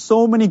 there's just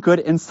so many good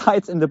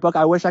insights in the book.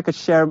 I wish I could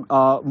share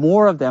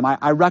more of them.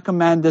 I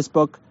recommend this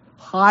book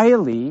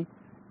highly,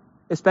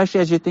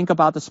 especially as you think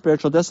about the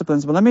spiritual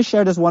disciplines. But let me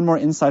share this one more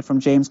insight from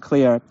James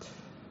Clear.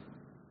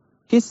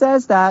 He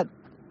says that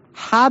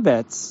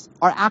habits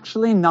are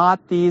actually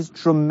not these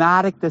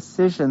dramatic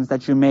decisions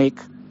that you make,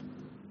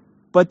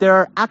 but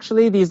they're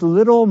actually these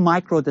little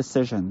micro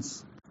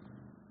decisions.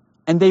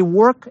 And they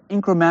work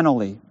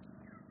incrementally.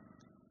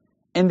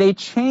 And they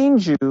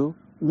change you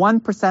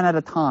 1% at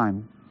a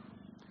time.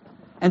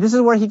 And this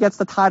is where he gets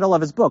the title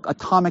of his book,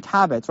 Atomic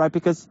Habits, right?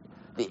 Because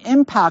the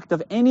impact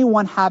of any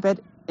one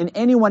habit in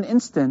any one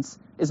instance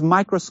is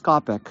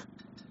microscopic.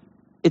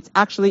 It's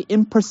actually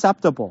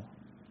imperceptible.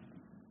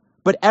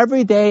 But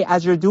every day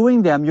as you're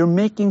doing them, you're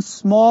making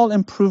small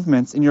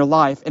improvements in your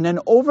life. And then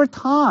over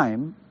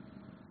time,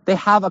 they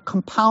have a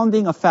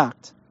compounding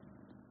effect.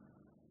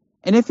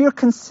 And if you're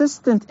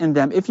consistent in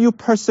them, if you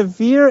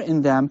persevere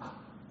in them,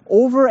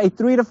 over a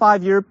 3 to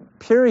 5 year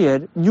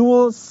period, you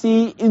will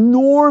see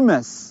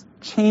enormous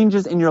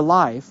changes in your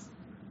life.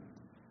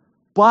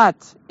 But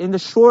in the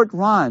short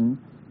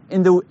run,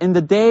 in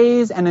the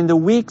days and in the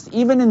weeks,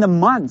 even in the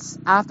months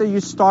after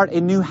you start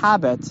a new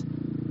habit,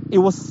 it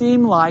will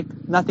seem like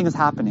nothing is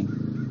happening.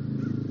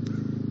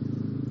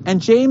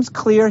 And James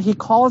Clear, he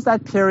calls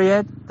that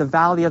period the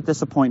valley of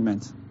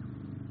disappointment.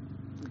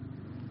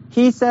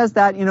 He says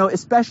that,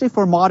 especially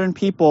for modern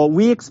people,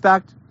 we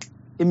expect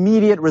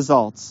immediate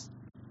results.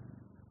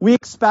 We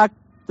expect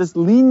this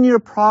linear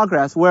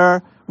progress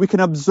where we can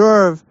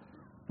observe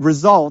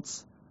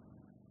results.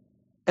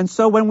 And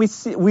so when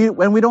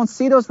we don't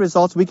see those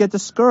results, we get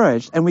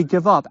discouraged and we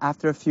give up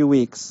after a few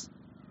weeks.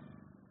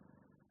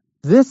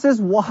 This is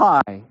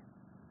why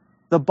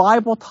the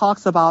Bible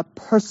talks about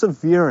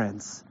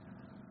perseverance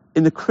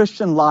in the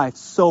Christian life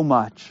so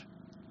much.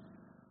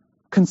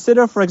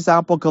 Consider, for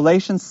example,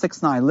 Galatians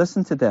 6:9.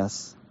 Listen to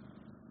this.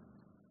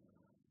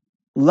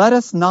 Let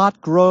us not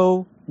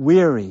grow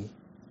weary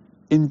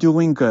in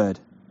doing good,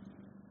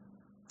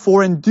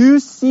 for in due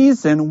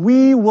season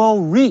we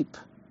will reap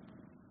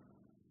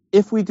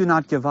if we do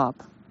not give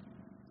up.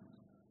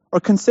 Or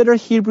consider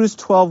Hebrews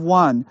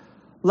 12:1.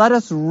 Let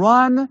us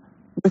run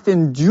with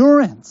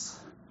endurance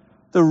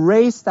the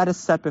race that is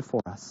set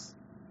before us.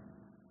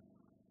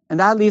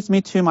 And that leads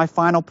me to my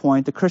final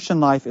point. The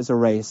Christian life is a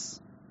race.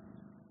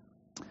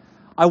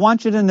 I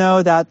want you to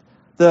know that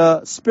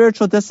the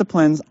spiritual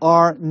disciplines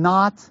are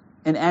not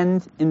an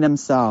end in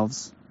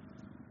themselves.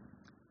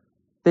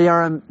 They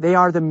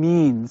are the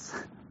means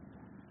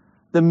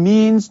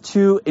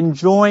to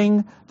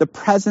enjoying the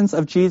presence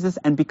of Jesus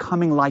and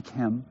becoming like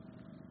Him.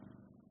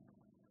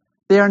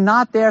 They are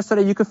not there so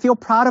that you could feel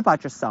proud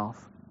about yourself.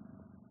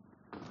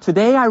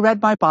 Today I read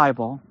my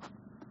Bible.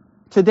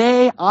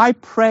 Today I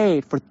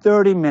prayed for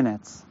 30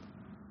 minutes.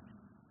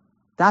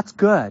 That's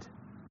good.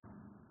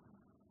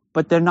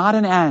 But they're not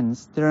an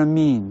end, they're a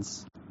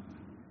means.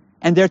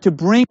 And they're to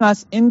bring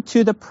us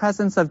into the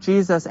presence of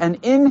Jesus. And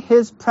in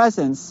His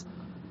presence,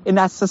 in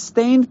that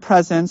sustained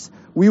presence,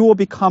 we will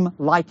become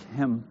like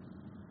Him.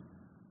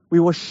 We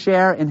will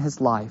share in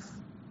His life.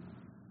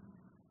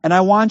 And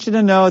I want you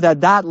to know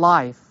that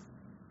life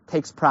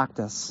takes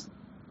practice.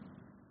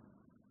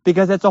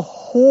 Because it's a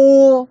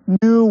whole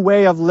new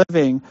way of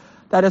living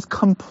that is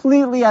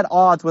completely at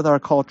odds with our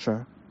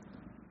culture.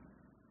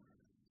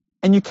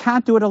 And you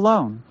can't do it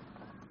alone.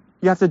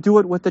 You have to do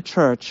it with the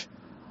church.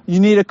 You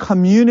need a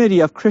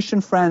community of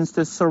Christian friends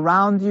to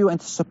surround you and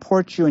to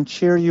support you and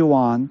cheer you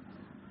on.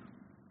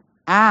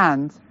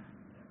 And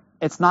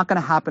it's not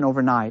going to happen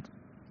overnight,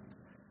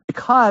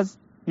 because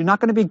you're not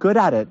going to be good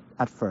at it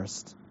at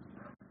first.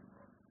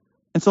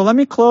 And so let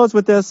me close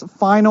with this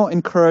final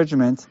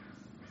encouragement.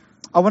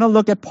 I want to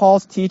look at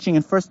Paul's teaching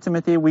in 1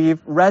 Timothy.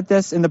 We've read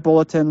this in the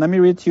bulletin. Let me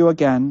read it to you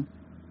again.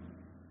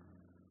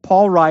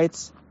 Paul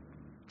writes,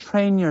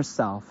 train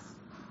yourself.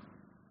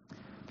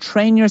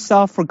 Train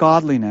yourself for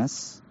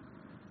godliness.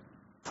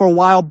 For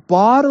while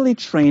bodily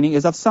training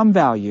is of some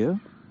value,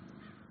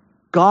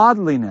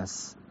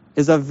 godliness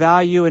is of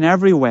value in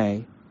every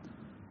way,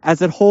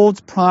 as it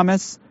holds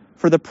promise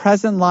for the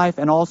present life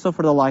and also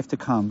for the life to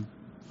come.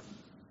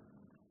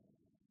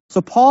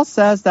 So Paul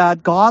says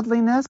that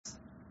godliness is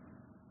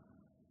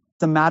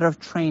a matter of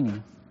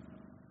training.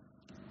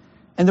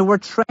 And the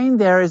word train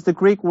there is the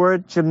Greek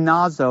word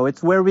gymnazo.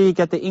 It's where we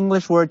get the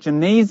English word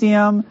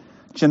gymnasium,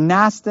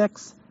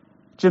 gymnastics.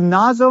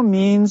 Gymnazo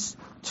means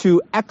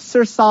to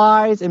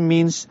exercise. It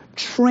means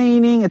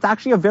training. It's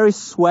actually a very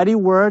sweaty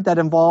word that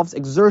involves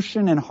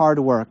exertion and hard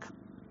work.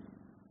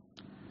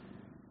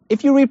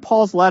 If you read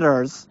Paul's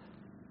letters,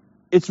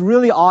 it's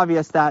really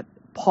obvious that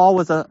Paul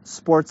was a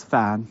sports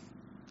fan.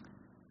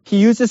 He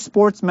uses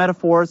sports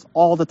metaphors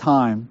all the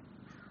time.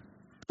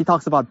 He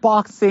talks about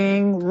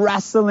boxing,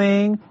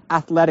 wrestling,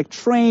 athletic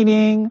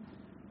training.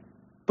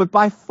 But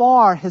by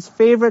far, his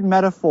favorite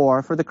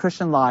metaphor for the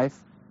Christian life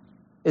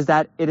is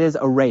that it is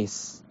a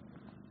race.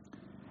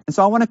 And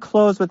so I want to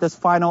close with this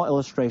final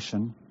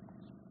illustration.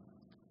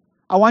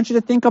 I want you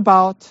to think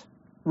about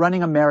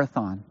running a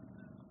marathon.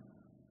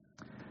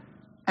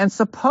 And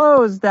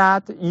suppose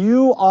that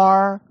you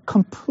are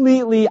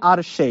completely out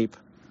of shape.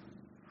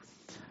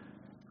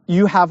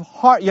 You have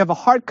a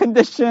heart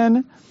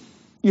condition,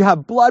 you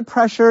have blood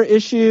pressure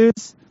issues,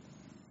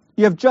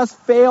 you have just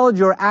failed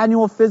your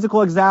annual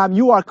physical exam,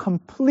 you are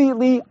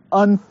completely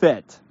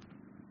unfit.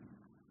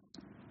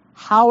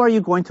 How are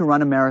you going to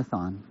run a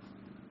marathon?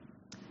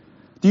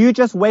 Do you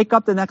just wake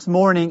up the next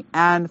morning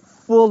and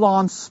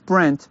full-on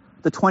sprint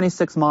the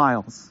 26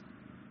 miles?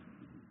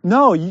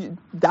 No,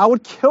 that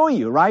would kill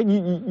you, right?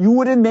 You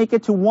wouldn't make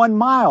it to 1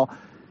 mile.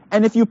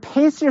 And if you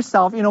pace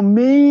yourself,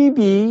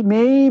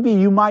 maybe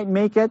you might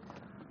make it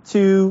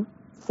to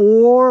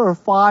 4 or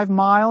 5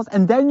 miles,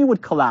 and then you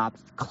would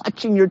collapse,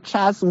 clutching your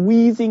chest,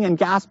 wheezing and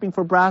gasping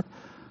for breath.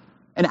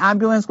 An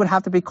ambulance would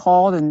have to be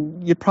called,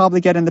 and you'd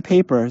probably get in the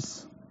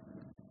papers.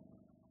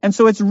 And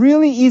so it's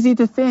really easy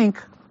to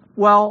think,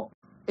 well,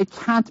 it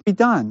can't be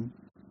done.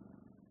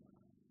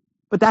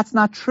 But that's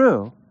not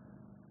true.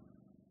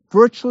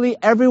 Virtually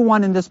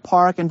everyone in this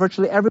park and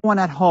virtually everyone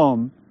at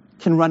home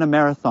can run a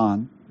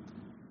marathon.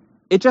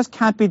 It just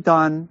can't be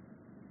done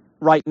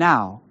right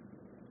now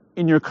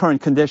in your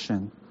current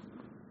condition.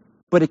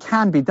 But it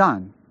can be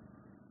done.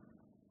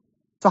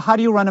 So how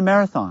do you run a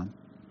marathon?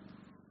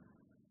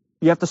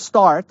 You have to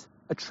start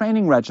a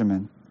training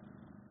regimen.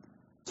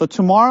 So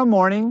tomorrow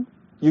morning,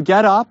 you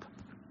get up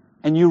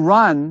and you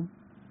run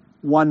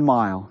 1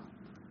 mile.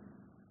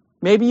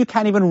 Maybe you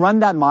can't even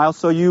run that mile,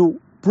 so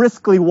you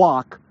briskly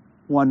walk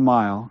 1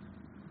 mile.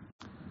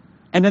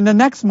 And then the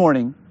next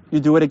morning, you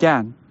do it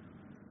again.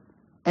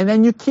 And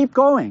then you keep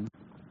going.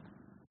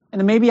 And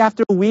then maybe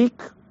after a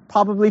week,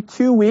 probably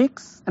 2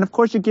 weeks, and of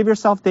course you give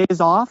yourself days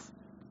off,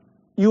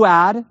 you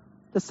add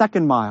the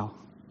second mile.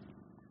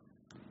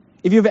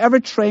 If you've ever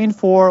trained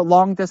for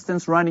long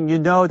distance running, you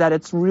know that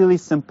it's really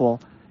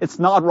simple. It's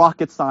not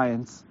rocket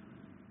science.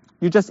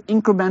 You just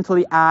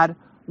incrementally add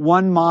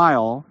 1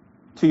 mile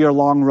to your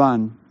long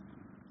run.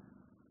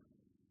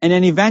 And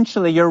then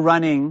eventually you're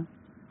running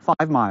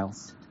 5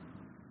 miles,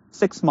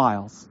 6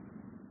 miles,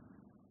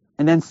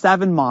 and then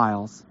 7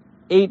 miles,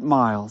 8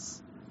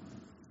 miles.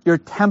 Your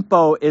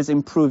tempo is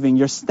improving,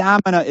 your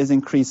stamina is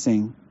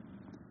increasing.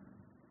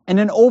 And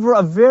then over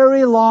a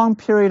very long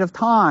period of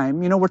time,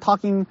 we're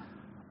talking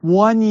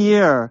 1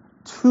 year,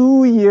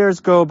 2 years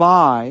go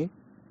by,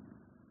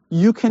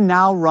 you can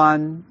now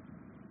run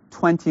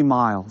 20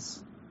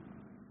 miles.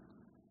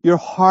 Your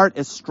heart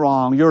is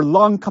strong, your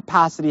lung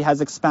capacity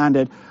has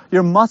expanded,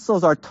 your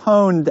muscles are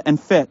toned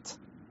and fit.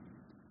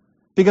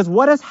 Because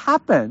what has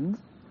happened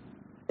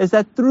is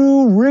that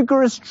through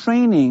rigorous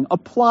training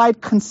applied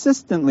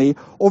consistently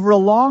over a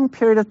long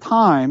period of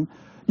time,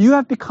 you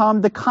have become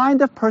the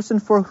kind of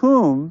person for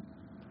whom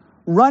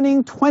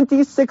running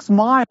 26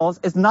 miles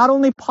is not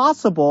only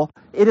possible,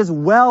 it is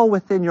well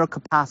within your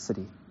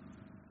capacity.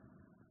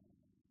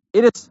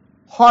 It is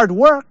hard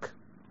work,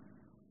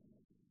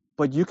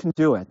 but you can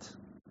do it.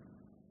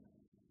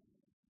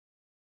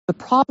 The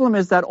problem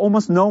is that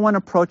almost no one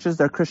approaches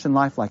their Christian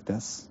life like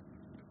this.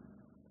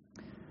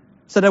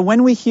 So that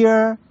when we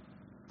hear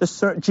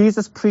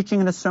Jesus preaching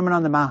in the Sermon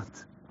on the Mount,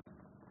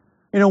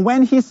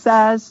 when he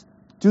says,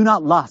 do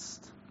not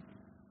lust,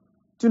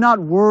 do not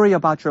worry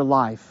about your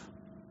life,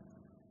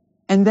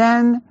 and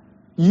then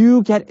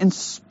you get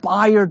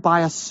inspired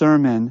by a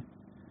sermon,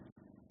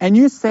 and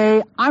you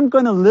say, I'm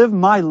going to live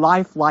my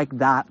life like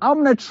that.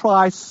 I'm going to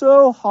try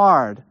so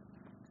hard.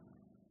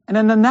 And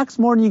then the next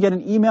morning you get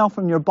an email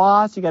from your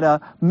boss, you get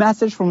a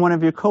message from one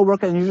of your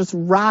coworkers, and you're just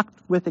racked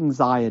with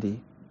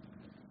anxiety.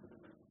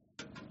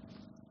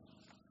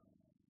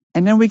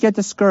 And then we get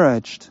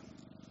discouraged.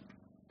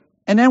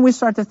 And then we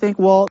start to think,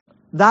 well,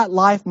 that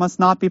life must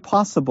not be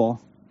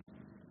possible.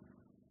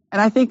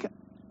 And I think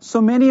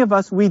so many of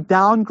us, we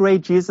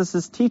downgrade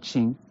Jesus'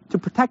 teaching to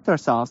protect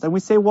ourselves. And we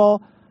say,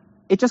 well,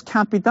 it just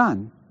can't be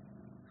done.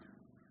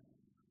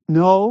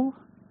 No,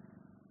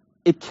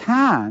 it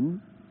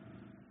can.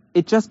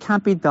 It just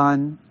can't be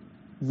done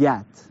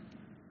yet.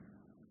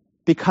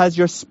 because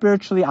you're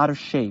spiritually out of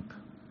shape.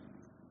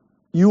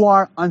 You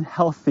are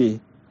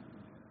unhealthy.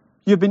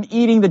 You've been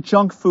eating the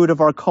junk food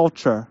of our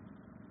culture.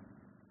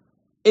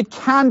 It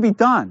can be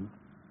done.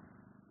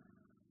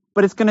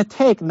 But it's going to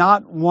take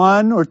not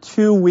 1 or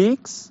 2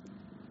 weeks.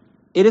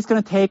 It is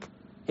going to take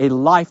a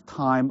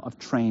lifetime of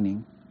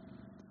training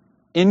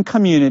in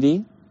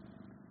community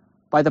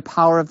by the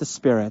power of the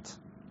Spirit.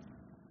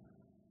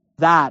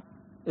 That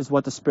is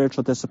what the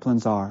spiritual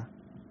disciplines are.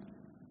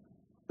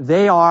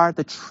 They are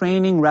the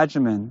training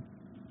regimen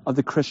of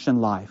the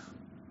Christian life.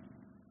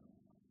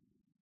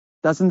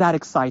 Doesn't that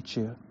excite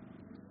you?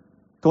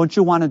 Don't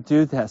you want to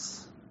do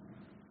this?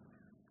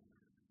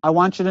 I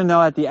want you to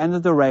know at the end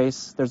of the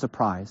race, there's a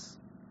prize.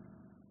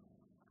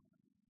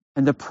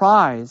 And the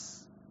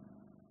prize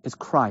is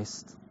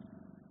Christ.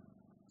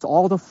 It's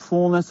all the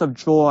fullness of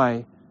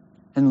joy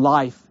and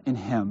life in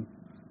Him.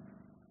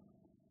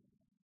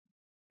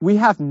 We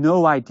have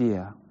no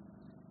idea.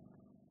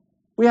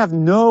 We have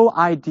no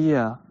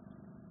idea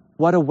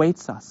what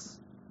awaits us.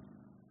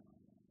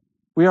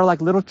 We are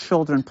like little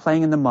children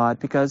playing in the mud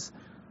because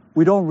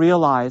we don't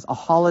realize a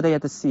holiday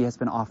at the sea has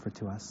been offered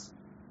to us.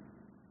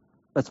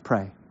 Let's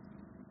pray.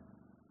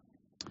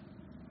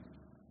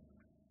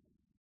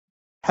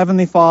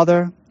 Heavenly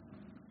Father,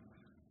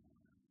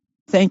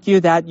 thank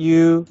you that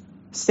you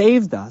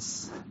saved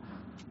us,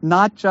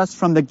 not just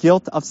from the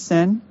guilt of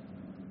sin,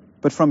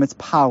 but from its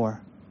power.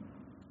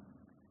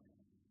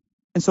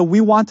 And so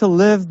we want to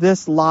live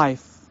this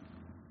life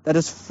that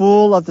is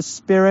full of the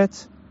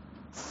Spirit,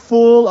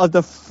 full of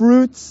the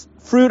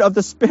fruit of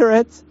the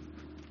Spirit,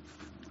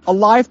 a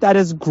life that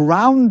is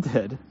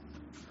grounded,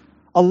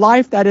 a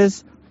life that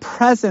is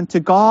present to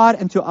God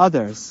and to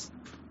others.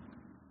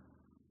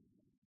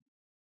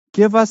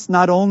 Give us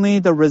not only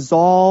the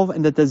resolve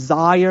and the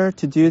desire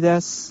to do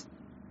this,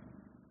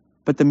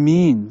 but the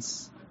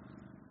means.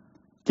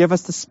 Give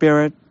us the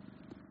Spirit.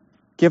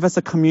 Give us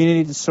a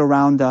community to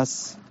surround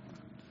us.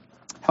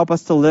 Help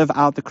us to live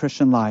out the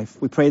Christian life.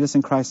 We pray this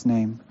in Christ's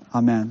name.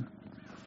 Amen.